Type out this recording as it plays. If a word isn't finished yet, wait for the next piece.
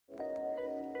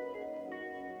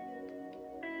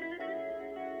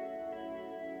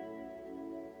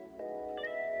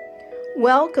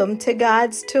Welcome to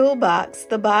God's Toolbox,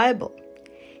 the Bible.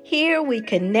 Here we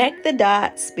connect the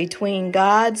dots between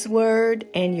God's Word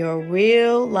and your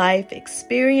real life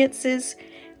experiences,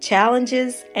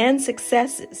 challenges, and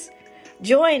successes.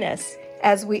 Join us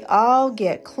as we all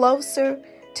get closer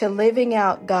to living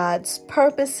out God's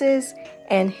purposes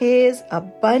and His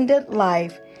abundant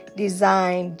life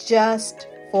designed just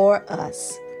for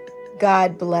us.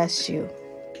 God bless you.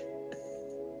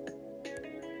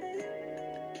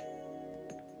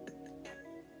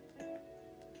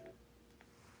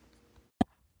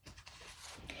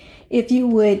 If you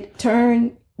would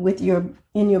turn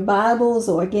in your Bibles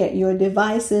or get your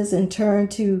devices and turn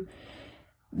to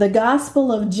the Gospel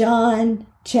of John,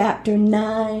 chapter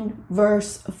 9,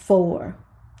 verse 4.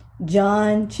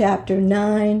 John, chapter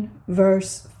 9,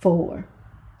 verse 4.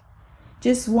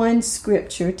 Just one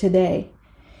scripture today.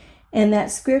 And that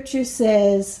scripture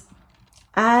says,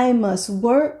 I must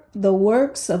work the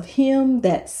works of him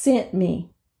that sent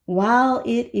me while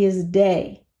it is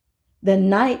day. The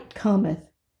night cometh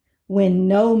when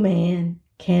no man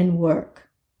can work.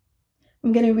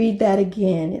 I'm going to read that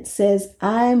again. It says,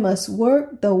 I must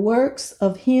work the works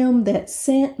of him that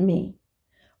sent me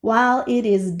while it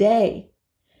is day.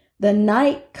 The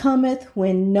night cometh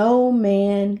when no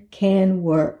man can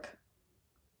work.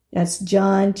 That's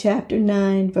John chapter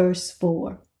 9, verse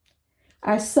 4.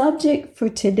 Our subject for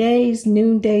today's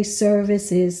noonday service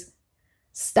is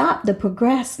Stop the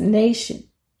Procrastination.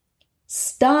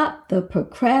 Stop the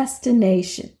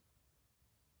procrastination.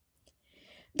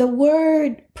 The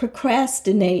word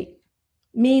procrastinate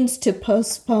means to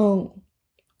postpone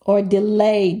or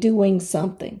delay doing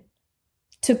something,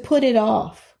 to put it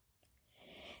off.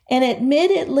 And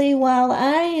admittedly, while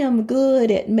I am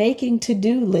good at making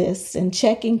to-do lists and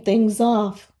checking things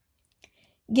off,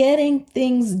 getting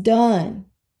things done,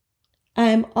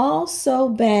 I'm also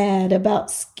bad about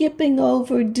skipping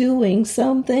over doing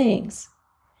some things,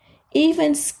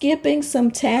 even skipping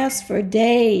some tasks for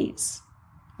days,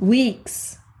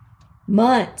 weeks,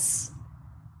 months,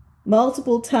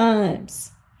 multiple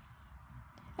times.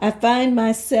 I find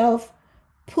myself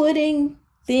putting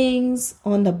things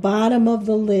on the bottom of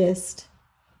the list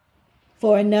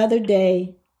for another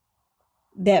day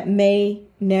that may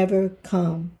never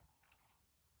come.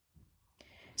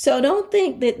 So don't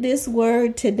think that this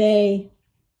word today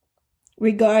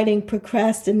regarding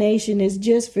procrastination is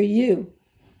just for you,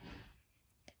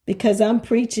 because I'm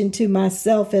preaching to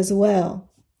myself as well.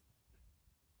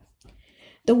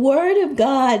 The Word of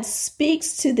God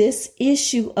speaks to this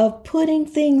issue of putting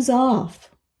things off.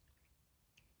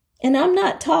 And I'm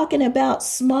not talking about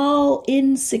small,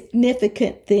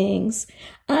 insignificant things.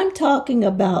 I'm talking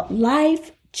about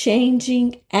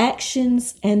life-changing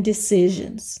actions and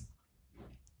decisions.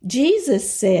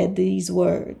 Jesus said these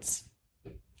words,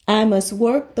 I must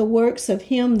work the works of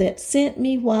him that sent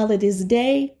me while it is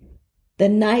day. The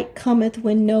night cometh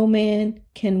when no man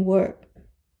can work.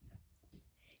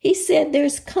 He said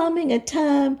there's coming a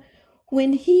time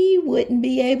when he wouldn't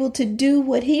be able to do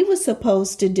what he was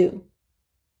supposed to do.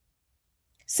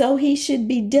 So he should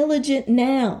be diligent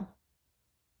now.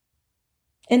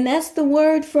 And that's the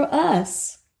word for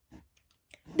us.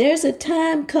 There's a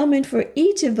time coming for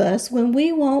each of us when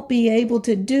we won't be able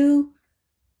to do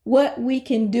what we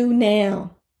can do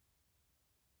now.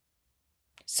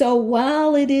 So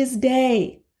while it is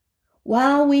day,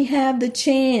 while we have the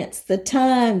chance, the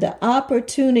time, the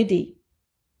opportunity,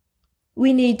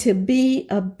 we need to be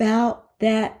about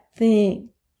that thing.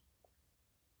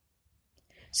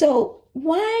 So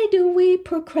why do we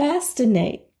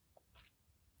procrastinate?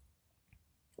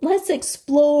 Let's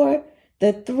explore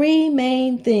the three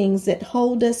main things that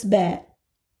hold us back.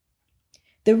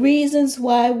 The reasons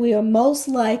why we are most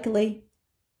likely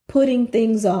putting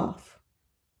things off.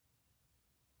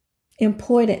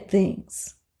 Important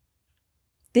things.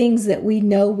 Things that we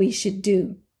know we should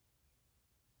do.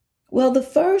 Well, the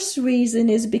first reason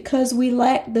is because we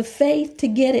lack the faith to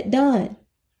get it done.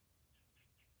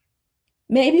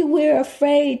 Maybe we're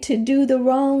afraid to do the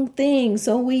wrong thing,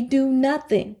 so we do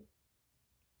nothing.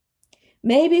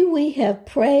 Maybe we have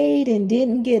prayed and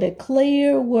didn't get a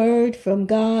clear word from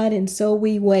God, and so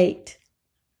we wait.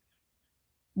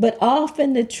 But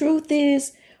often the truth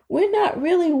is, we're not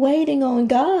really waiting on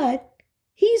God.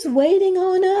 He's waiting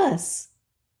on us.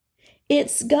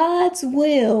 It's God's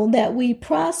will that we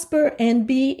prosper and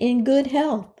be in good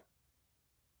health.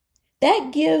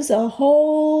 That gives a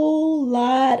whole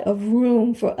lot of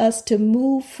room for us to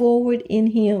move forward in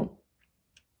Him.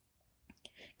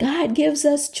 God gives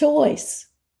us choice.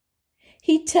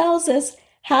 He tells us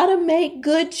how to make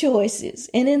good choices.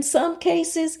 And in some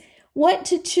cases, what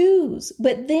to choose.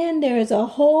 But then there is a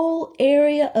whole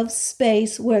area of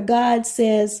space where God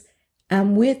says,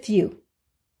 I'm with you.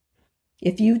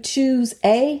 If you choose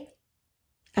A,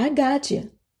 I got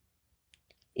you.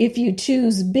 If you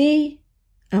choose B,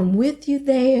 I'm with you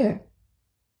there.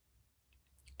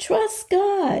 Trust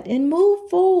God and move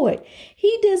forward.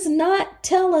 He does not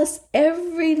tell us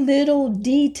every little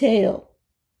detail.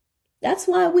 That's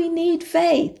why we need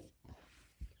faith.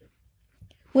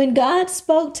 When God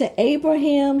spoke to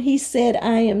Abraham, he said,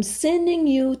 I am sending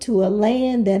you to a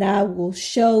land that I will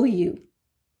show you.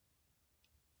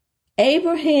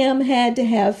 Abraham had to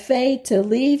have faith to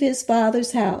leave his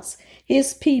father's house,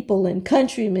 his people and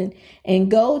countrymen,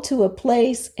 and go to a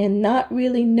place and not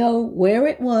really know where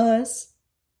it was,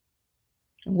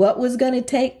 what was going to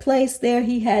take place there.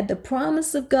 He had the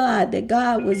promise of God that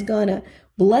God was going to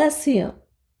bless him.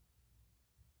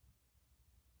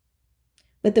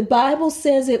 But the Bible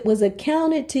says it was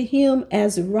accounted to him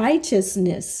as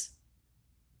righteousness,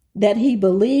 that he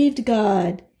believed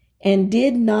God and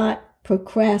did not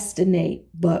procrastinate,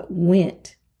 but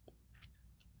went.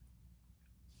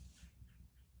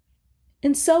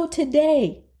 And so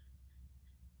today,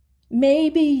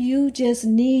 maybe you just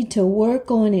need to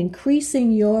work on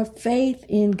increasing your faith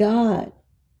in God.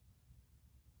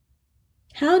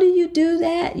 How do you do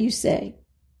that, you say?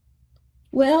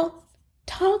 Well,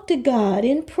 talk to God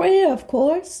in prayer, of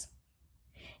course,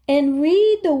 and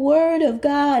read the Word of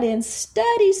God and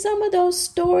study some of those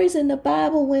stories in the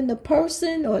Bible when the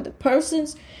person or the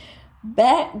person's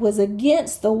back was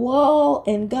against the wall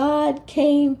and God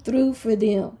came through for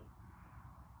them.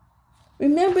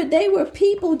 Remember, they were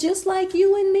people just like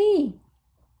you and me.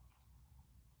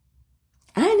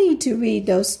 I need to read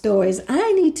those stories.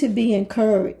 I need to be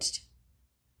encouraged.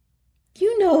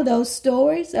 You know those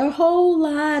stories, a whole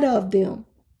lot of them.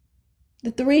 The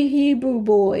 3 Hebrew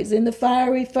boys in the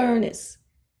fiery furnace,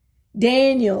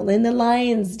 Daniel in the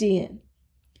lion's den,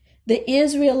 the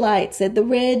Israelites at the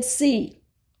Red Sea,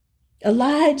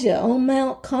 Elijah on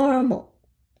Mount Carmel,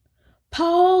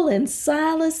 Paul and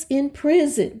Silas in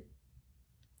prison,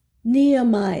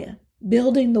 Nehemiah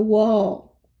building the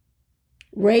wall,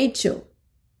 Rachel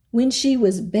when she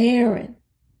was barren,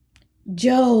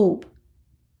 Job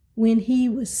when he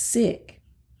was sick,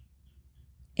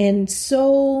 and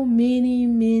so many,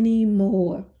 many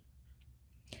more.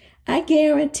 I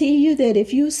guarantee you that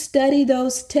if you study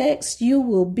those texts, you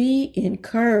will be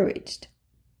encouraged.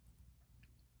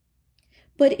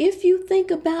 But if you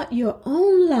think about your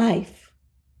own life,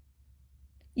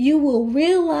 you will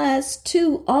realize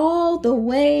too all the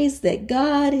ways that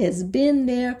God has been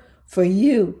there for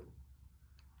you.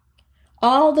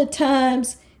 All the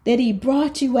times that he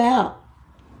brought you out,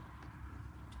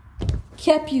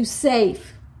 kept you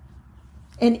safe,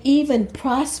 and even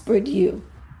prospered you.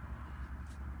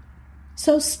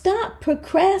 So stop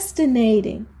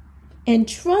procrastinating and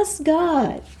trust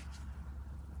God.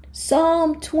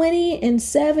 Psalm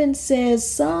 20:7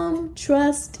 says, some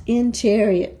trust in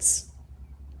chariots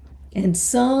and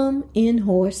some in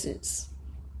horses,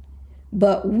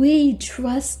 but we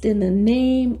trust in the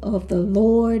name of the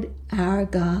Lord our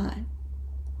God.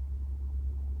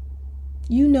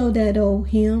 You know that old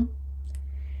hymn,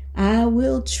 I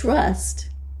will trust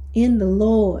in the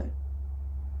Lord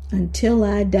until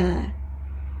I die.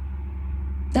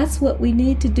 That's what we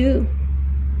need to do.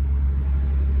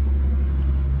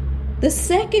 The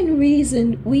second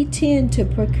reason we tend to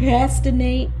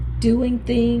procrastinate doing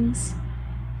things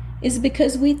is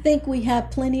because we think we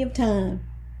have plenty of time.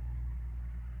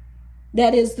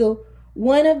 That is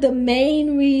one of the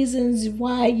main reasons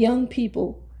why young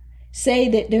people say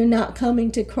that they're not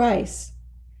coming to Christ.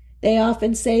 They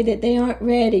often say that they aren't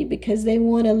ready because they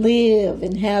want to live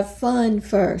and have fun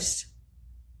first.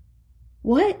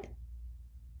 What?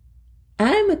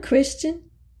 I'm a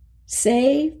Christian,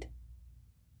 saved,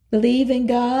 believe in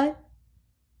God,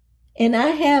 and I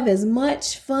have as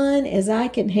much fun as I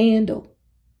can handle.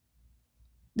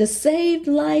 The saved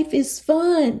life is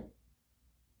fun.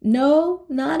 No,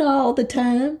 not all the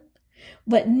time,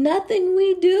 but nothing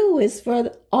we do is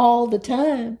for all the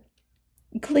time.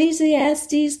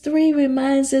 Ecclesiastes 3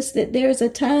 reminds us that there's a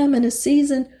time and a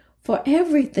season for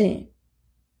everything.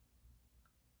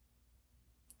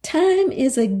 Time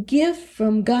is a gift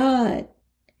from God,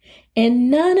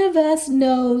 and none of us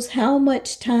knows how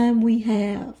much time we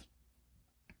have.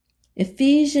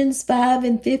 Ephesians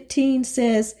 5:15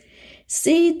 says,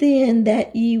 see then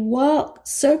that ye walk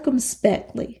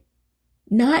circumspectly,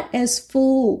 not as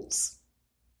fools,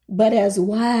 but as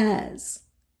wise,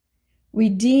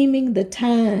 redeeming the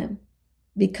time,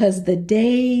 because the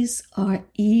days are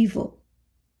evil.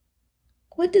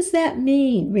 What does that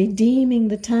mean, redeeming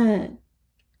the time?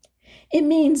 It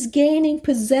means gaining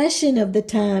possession of the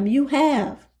time you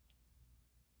have.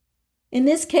 In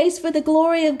this case, for the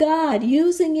glory of God,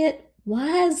 using it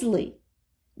wisely,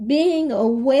 being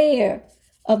aware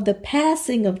of the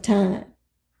passing of time,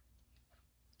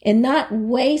 and not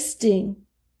wasting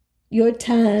your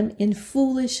time in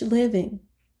foolish living.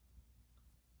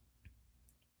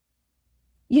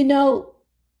 You know,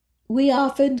 we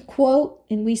often quote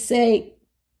and we say,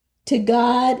 to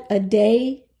God, a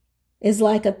day is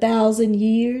like 1,000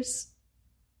 years.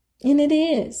 And it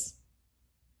is.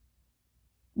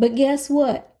 But guess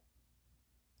what?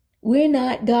 We're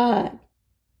not God.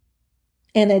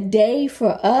 And a day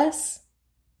for us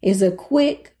is a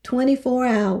quick 24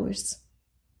 hours.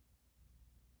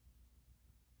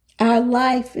 Our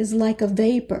life is like a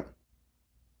vapor.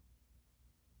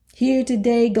 Here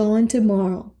today, gone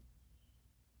tomorrow.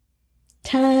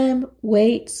 Time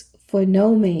waits for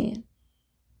no man.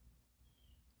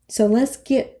 So let's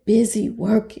get busy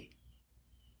working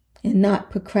and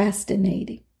not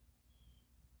procrastinating.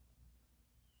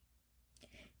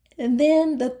 And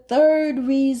then the third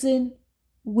reason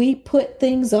we put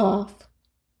things off,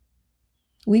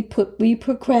 we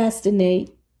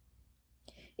procrastinate,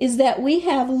 is that we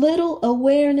have little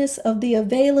awareness of the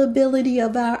availability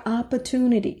of our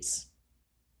opportunities.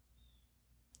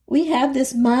 We have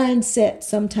this mindset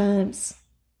sometimes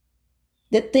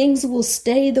that things will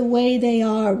stay the way they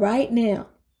are right now.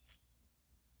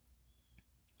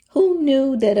 Who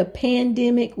knew that a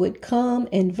pandemic would come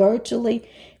and virtually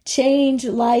change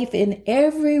life in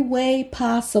every way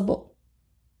possible?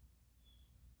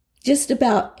 Just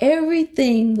about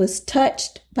everything was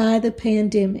touched by the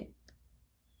pandemic.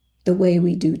 The way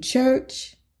we do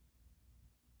church,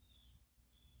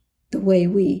 the way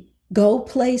we go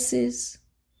places,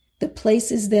 the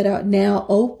places that are now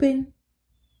open,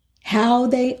 how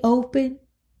they open,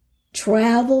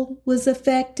 travel was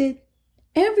affected,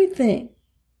 everything.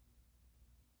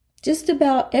 Just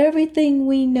about everything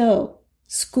we know.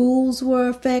 Schools were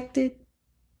affected,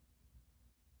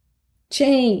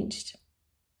 changed.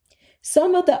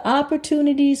 Some of the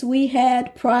opportunities we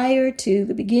had prior to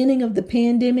the beginning of the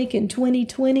pandemic in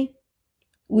 2020,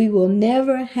 we will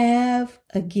never have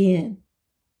again.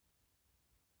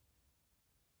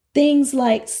 Things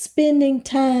like spending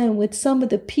time with some of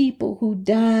the people who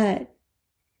died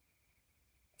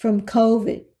from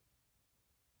COVID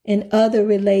and other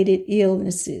related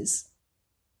illnesses,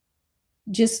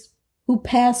 just who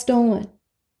passed on,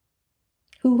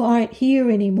 who aren't here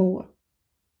anymore.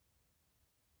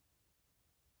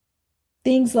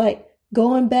 Things like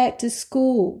going back to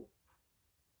school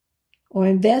or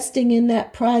investing in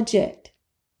that project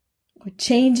or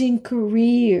changing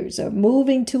careers or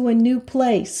moving to a new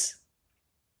place.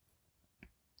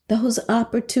 Those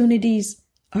opportunities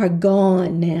are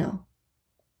gone now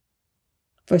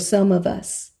for some of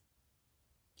us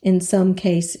in some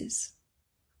cases.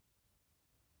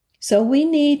 So we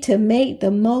need to make the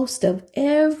most of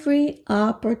every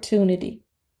opportunity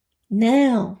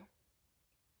now.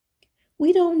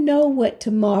 We don't know what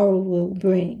tomorrow will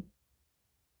bring.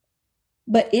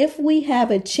 But if we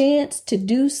have a chance to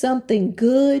do something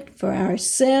good for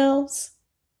ourselves,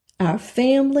 our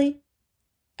family,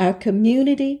 our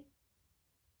community,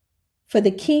 for the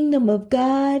kingdom of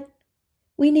God,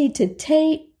 we need to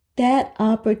take that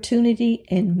opportunity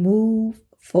and move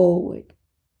forward.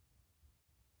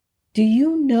 Do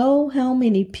you know how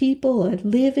many people are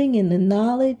living in the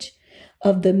knowledge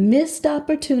of the missed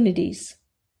opportunities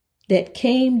that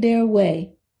came their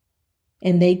way,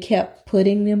 and they kept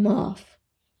putting them off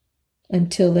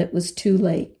until it was too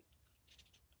late?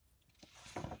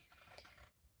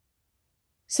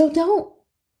 So don't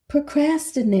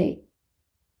procrastinate.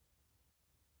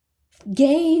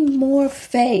 Gain more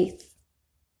faith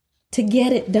to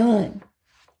get it done.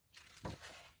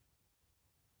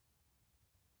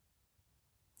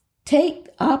 Take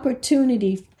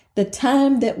opportunity, the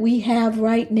time that we have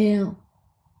right now,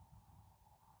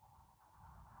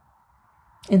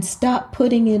 and stop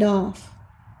putting it off.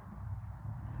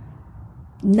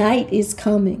 Night is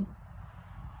coming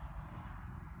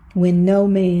when no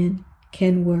man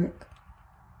can work.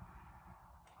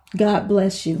 God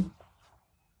bless you.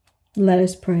 Let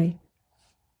us pray.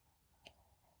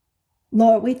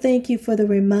 Lord, we thank you for the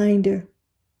reminder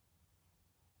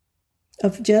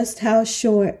of just how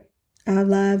short our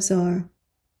lives are,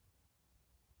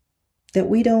 that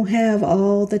we don't have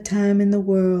all the time in the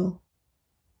world.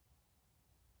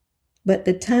 But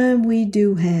the time we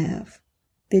do have,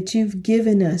 that you've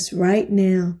given us right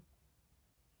now,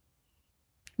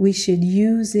 we should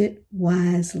use it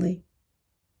wisely.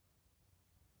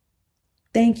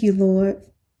 Thank you, Lord,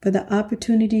 for the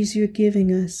opportunities you're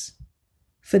giving us,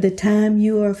 for the time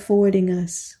you are affording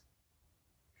us.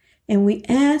 And we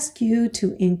ask you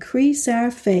to increase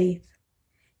our faith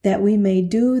that we may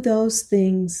do those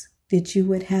things that you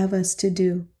would have us to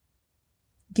do.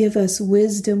 Give us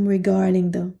wisdom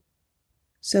regarding them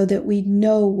so that we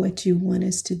know what you want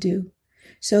us to do,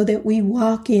 so that we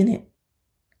walk in it,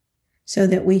 so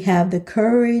that we have the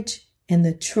courage and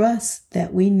the trust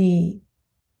that we need.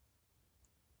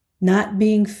 Not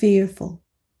being fearful,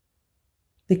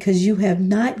 because you have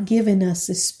not given us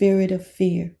a spirit of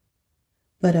fear,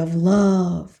 but of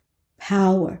love,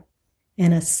 power,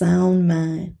 and a sound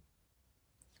mind.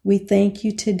 We thank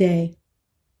you today.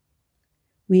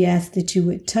 We ask that you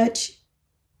would touch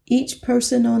each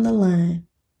person on the line,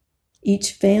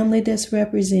 each family that's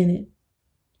represented.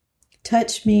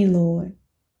 Touch me, Lord.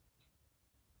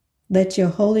 Let your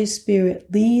Holy Spirit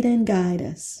lead and guide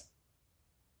us.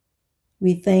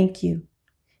 We thank you.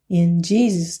 In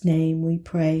Jesus' name we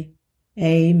pray.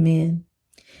 Amen.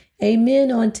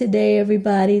 Amen on today,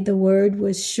 everybody. The word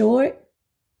was short.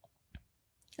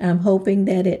 I'm hoping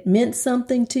that it meant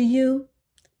something to you,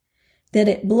 that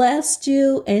it blessed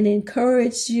you and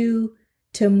encouraged you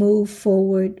to move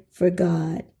forward for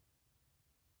God.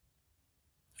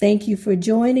 Thank you for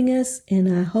joining us,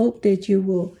 and I hope that you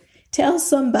will tell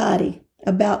somebody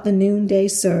about the noonday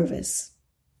service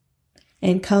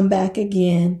and come back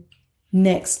again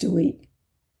next week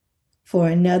for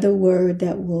another word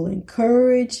that will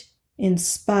encourage,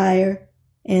 inspire,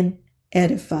 and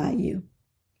edify you.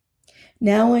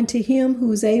 Now unto him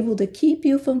who is able to keep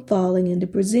you from falling and to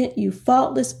present you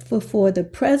faultless before the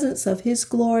presence of his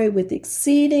glory with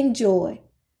exceeding joy,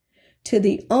 to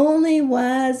the only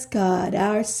wise God,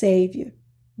 our Savior,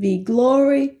 be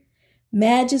glory,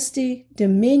 majesty,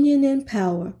 dominion, and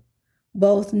power,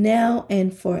 both now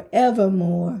and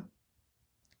forevermore.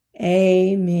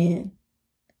 Amen.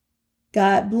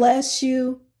 God bless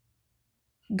you.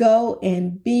 Go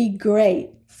and be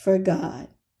great for God.